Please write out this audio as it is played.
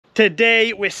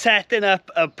Today we're setting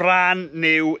up a brand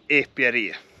new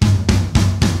apiary.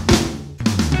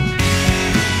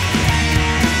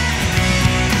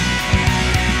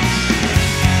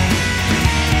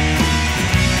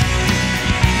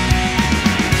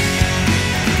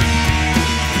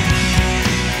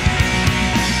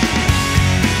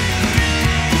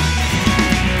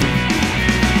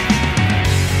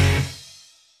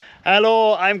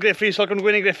 Hello, I'm Griffiths, welcome to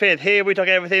Winning Griffith. Here we talk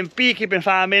everything beekeeping,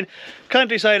 farming,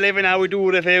 countryside living. Now we do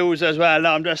reviews as well.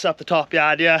 Now I'm just up the top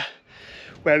yard here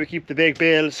where we keep the big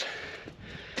bales.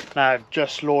 Now I'm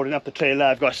just loading up the trailer.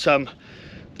 I've got some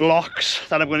blocks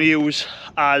that I'm going to use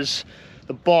as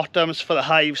the bottoms for the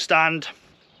hive stand,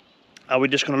 and we're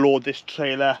just going to load this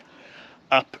trailer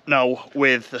up now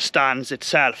with the stands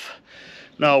itself.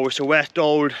 Now it's a wet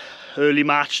old early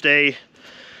March day,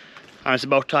 and it's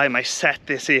about time I set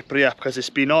this apiary up because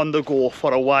it's been on the go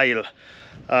for a while,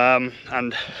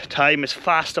 and time is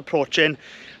fast approaching.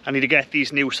 I need to get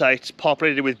these new sites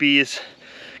populated with bees,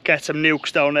 get some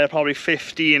nukes down there, probably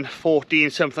 15, 14,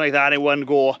 something like that in one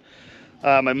go.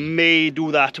 I may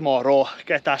do that tomorrow,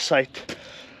 get that site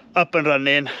up and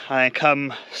running, and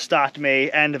come start May,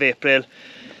 end of April,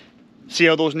 see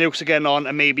how those nukes are getting on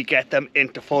and maybe get them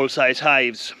into full-size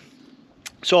hives.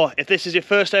 So if this is your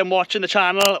first time watching the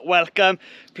channel, welcome.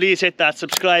 Please hit that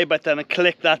subscribe button and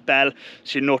click that bell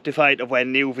so you're notified of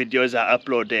when new videos are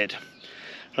uploaded.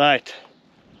 Right,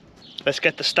 let's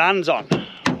get the stands on.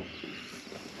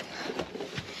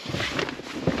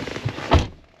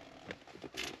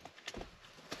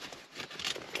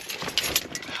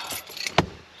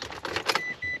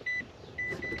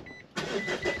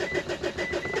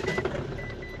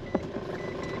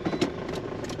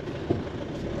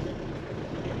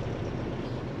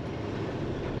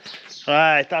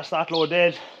 Right, that's that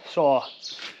loaded. So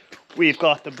we've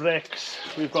got the bricks,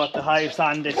 we've got the hive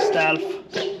stand itself.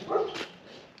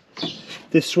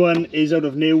 This one is out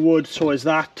of new wood, so is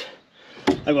that.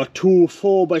 I've got two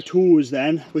 4x2s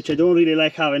then, which I don't really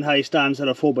like having hive stands that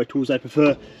are 4x2s. I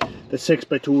prefer the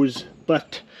 6x2s,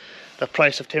 but the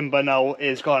price of timber now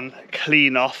is gone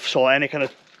clean off, so any kind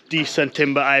of decent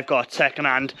timber I've got second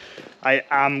hand, I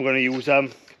am going to use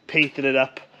them. Painted it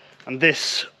up. And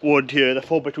this wood here, the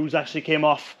 4x2s, actually came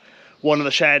off one of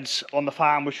the sheds on the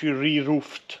farm which we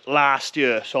re-roofed last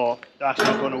year, so that's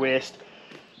not going to waste.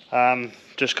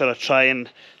 Just got to try and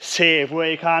save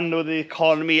where you can with the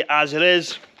economy as it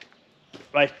is.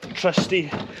 Right,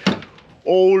 trusty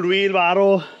old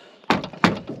wheelbarrow,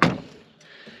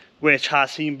 which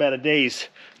has seen better days,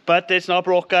 but it's not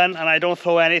broken, and I don't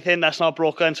throw anything that's not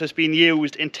broken, so it's been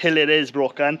used until it is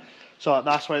broken. So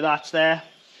that's why that's there.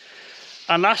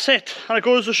 And that's it, and it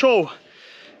goes to show,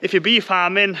 if you're bee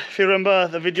farming, if you remember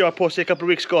the video I posted a couple of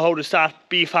weeks ago, how to start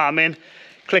bee farming,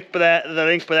 click the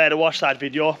link there to watch that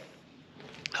video,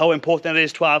 how important it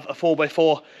is to have a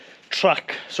 4x4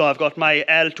 truck. So I've got my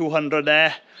L200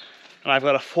 there, and I've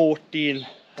got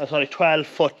a 12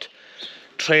 foot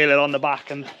trailer on the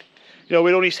back, and you know,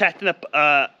 we're only setting up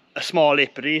a small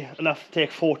apiary, enough to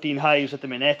take 14 hives at the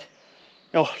minute.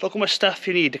 You know, look how much stuff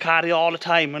you need to carry all the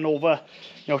time and over,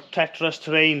 you know, treacherous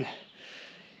terrain.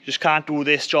 You just can't do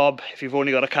this job if you've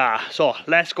only got a car. So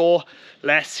let's go,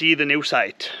 let's see the new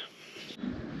site.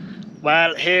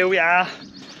 Well, here we are.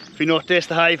 If you notice,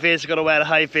 the high vis, I've got to wear a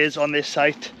high vis on this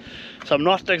site. So I'm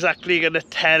not exactly going to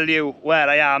tell you where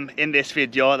I am in this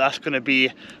video. That's going to be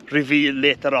revealed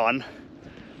later on.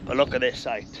 But look at this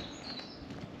site.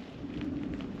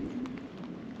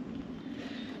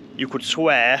 You could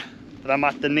swear that I'm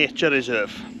at the nature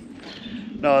reserve.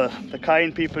 Now, the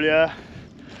kind people here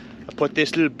have put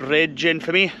this little bridge in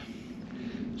for me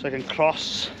so I can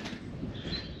cross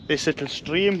this little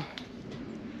stream.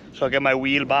 So I get my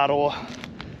wheelbarrow,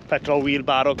 petrol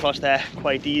wheelbarrow across there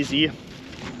quite easy.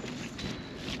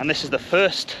 And this is the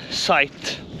first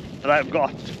site that I've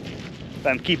got that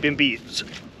I'm keeping bees,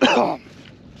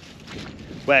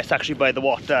 where it's actually by the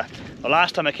water. The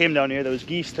last time I came down here, there was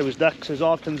geese, there was ducks, there's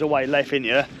all tons of wildlife in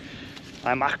here.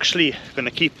 I'm actually going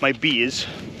to keep my bees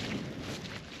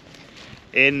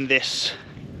in this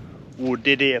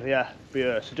wooded area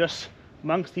here. So just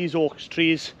amongst these oak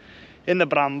trees in the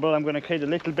bramble, I'm going to create a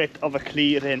little bit of a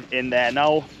clearing in there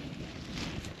now.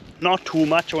 Not too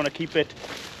much, I want to keep it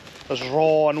as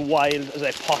raw and wild as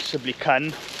I possibly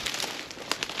can.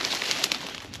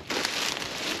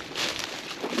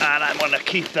 And I'm going to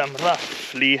keep them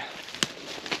roughly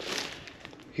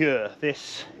here.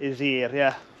 This is the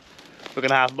area. We're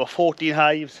going to have about 14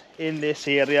 hives in this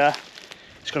area.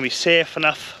 It's going to be safe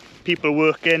enough, people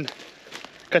working,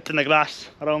 cutting the grass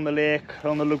around the lake,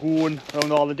 around the lagoon,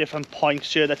 around all the different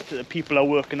points here that the people are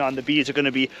working on. The bees are going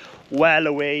to be well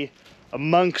away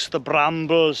amongst the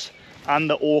brambles and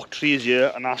the oak trees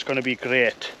here, and that's going to be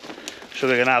great. So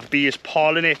we're going to have bees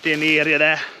pollinating the area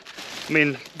there. I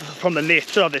mean, from the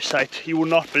nature of this site, you will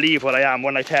not believe where I am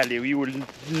when I tell you. You will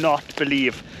not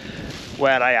believe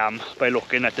where I am by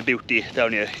looking at the beauty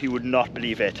down here. You would not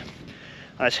believe it.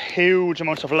 And there's huge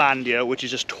amounts of land here which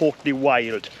is just totally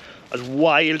wild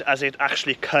as it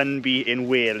actually can be in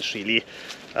Wales, really.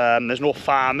 There's no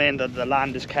farming, the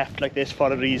land is kept like this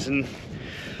for a reason,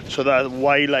 so the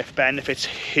wildlife benefits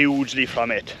hugely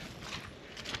from it.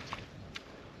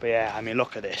 But yeah, I mean,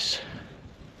 look at this.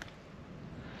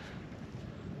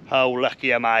 How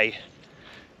lucky am I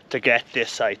to get this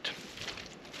site?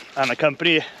 And the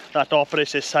company that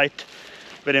operates this site,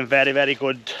 we're in very, very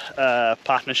good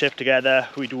partnership together.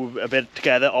 We do a bit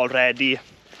together already.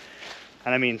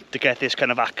 And I mean, to get this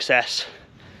kind of access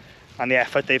and the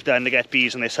effort they've done to get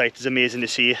bees on this site is amazing to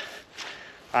see.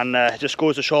 And it just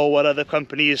goes to show what other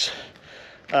companies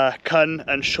can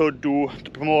and should do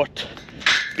to promote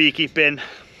beekeeping,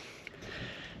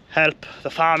 help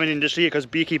the farming industry, because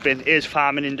beekeeping is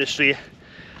farming industry,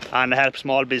 and help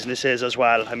small businesses as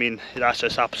well. I mean, that's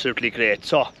just absolutely great.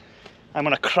 So I'm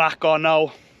going to crack on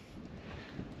now.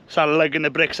 Start lugging the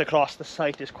bricks across. The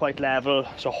site is quite level,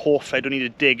 so hopefully I don't need to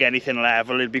dig anything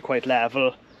level. It'll be quite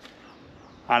level,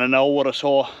 and an hour or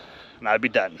so and I'll be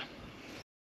done.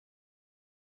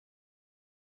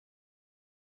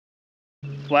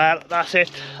 Well, that's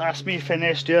it, that's me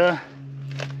finished here.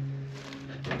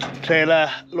 Trailer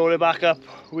loaded back up,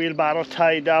 wheelbarrow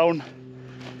tied down.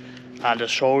 I'll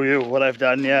just show you what I've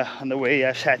done here and the way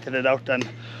I've set it out and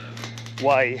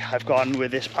why I've gone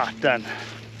with this pattern.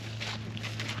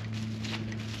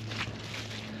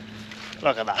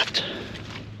 Look at that.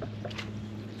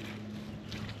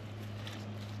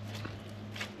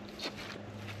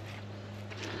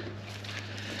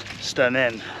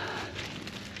 Stunning.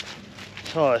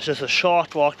 So it's just a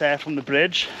short walk there from the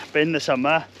bridge. Been the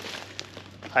summer.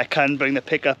 I can bring the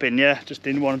pickup in here, just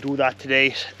didn't want to do that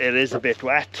today. It is a bit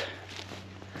wet.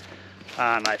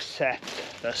 And I've set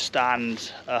the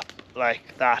stands up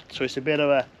like that. So it's a bit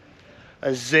of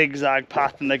a zigzag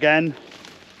pattern again.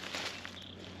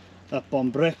 Up on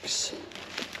bricks,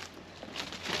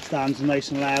 stands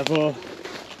nice and level.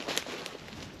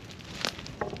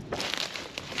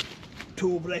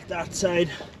 2 brick that side,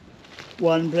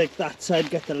 1 brick that side,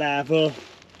 get the level,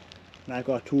 and I've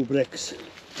got 2 bricks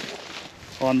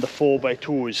on the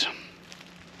 4x2s.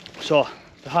 So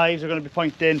the hives are going to be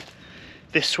pointing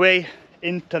this way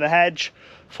into the hedge,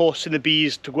 forcing the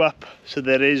bees to go up, so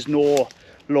there is no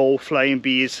low flying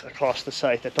bees across the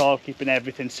site at all, keeping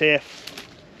everything safe.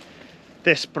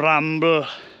 This bramble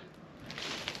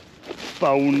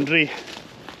boundary,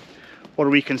 what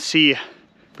we can see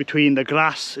between the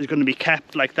grass, is going to be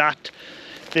kept like that.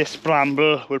 This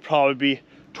bramble will probably be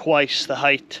twice the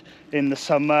height in the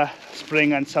summer,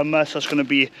 spring and summer, so it's going to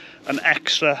be an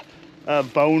extra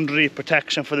boundary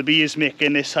protection for the bees,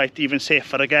 making this site even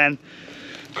safer again.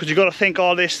 Because you've got to think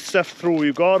all this stuff through.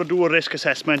 You've got to do a risk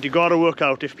assessment. You've got to work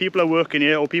out if people are working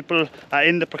here or people are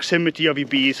in the proximity of your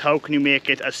bees, how can you make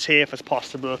it as safe as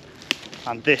possible?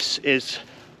 And this is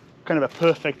kind of a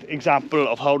perfect example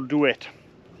of how to do it.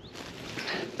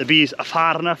 The bees are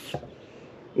far enough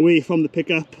away from the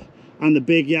pickup and the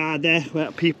big yard there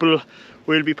where people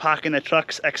will be parking their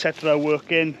trucks, etc.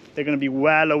 working. They're going to be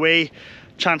well away.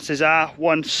 Chances are,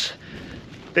 once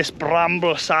this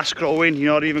bramble starts growing,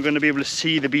 you're not even going to be able to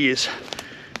see the bees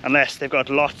unless they've got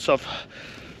lots of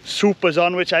supers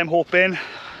on, which I'm hoping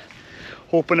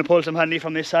to pull some honey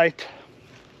from this site.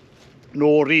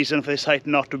 No reason for this site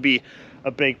not to be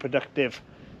a big productive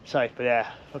site, but yeah,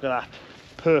 look at that,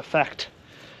 perfect.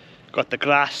 Got the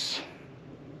grass,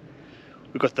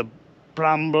 we've got the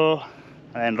bramble,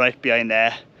 and then right behind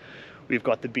there we've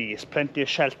got the bees. Plenty of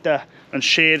shelter and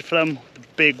shade for them. The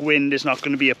big wind is not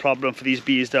going to be a problem for these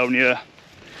bees down here,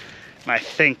 and I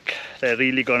think they're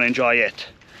really going to enjoy it.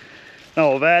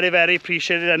 No, very, very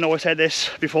appreciated. I know I said this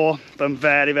before, but I'm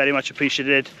very, very much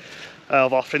appreciated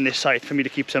of offering this site for me to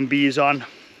keep some bees on.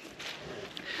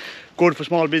 Good for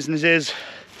small businesses,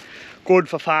 good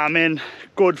for farming,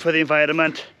 good for the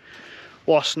environment.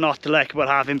 What's not to like about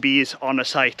having bees on a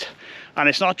site? And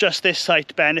it's not just this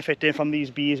site benefiting from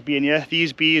these bees being here.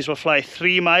 These bees will fly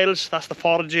 3 miles, that's the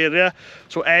forage area.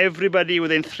 So everybody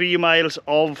within 3 miles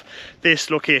of this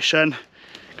location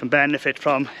can benefit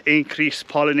from increased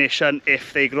pollination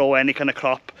if they grow any kind of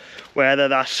crop, whether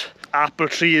that's apple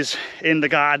trees in the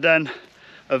garden,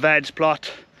 a veg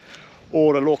plot,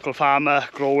 or a local farmer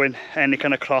growing any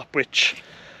kind of crop which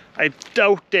I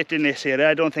doubt it in this area.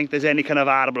 I don't think there's any kind of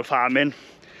arable farming,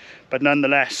 but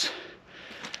nonetheless,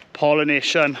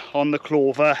 pollination on the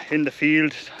clover in the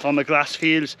field, on the grass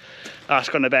fields, that's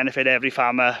going to benefit every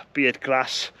farmer, be it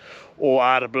grass or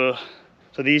arable.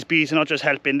 So these bees are not just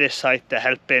helping this site, they're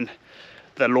helping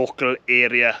the local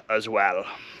area as well.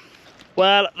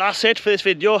 Well, that's it for this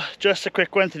video. Just a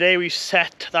quick one today. We've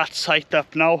set that site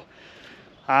up now,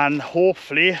 and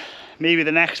hopefully maybe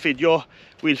the next video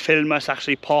we'll film us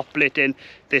actually populating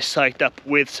this site up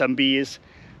with some bees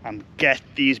and get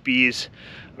these bees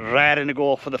ready to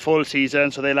go for the full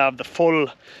season. So they'll have the full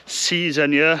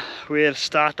season here. We'll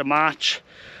start to March.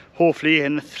 Hopefully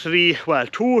in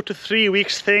 2 to 3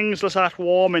 weeks things will start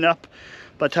warming up.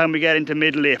 By the time we get into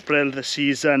middle April, the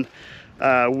season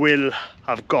will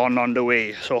have gone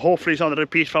underway. So hopefully it's not a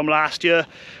repeat from last year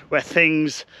where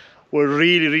things were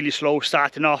really slow,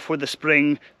 starting off with the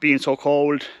spring being so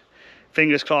cold.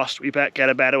 Fingers crossed we better get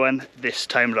a better one this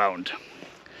time round.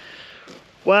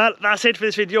 Well, that's it for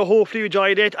this video. Hopefully you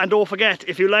enjoyed it, and don't forget,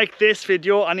 if you like this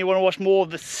video and you want to watch more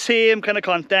of the same kind of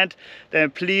content,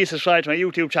 then please subscribe to my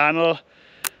YouTube channel.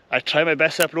 I try my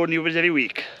best to upload new videos every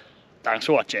week. Thanks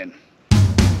for watching.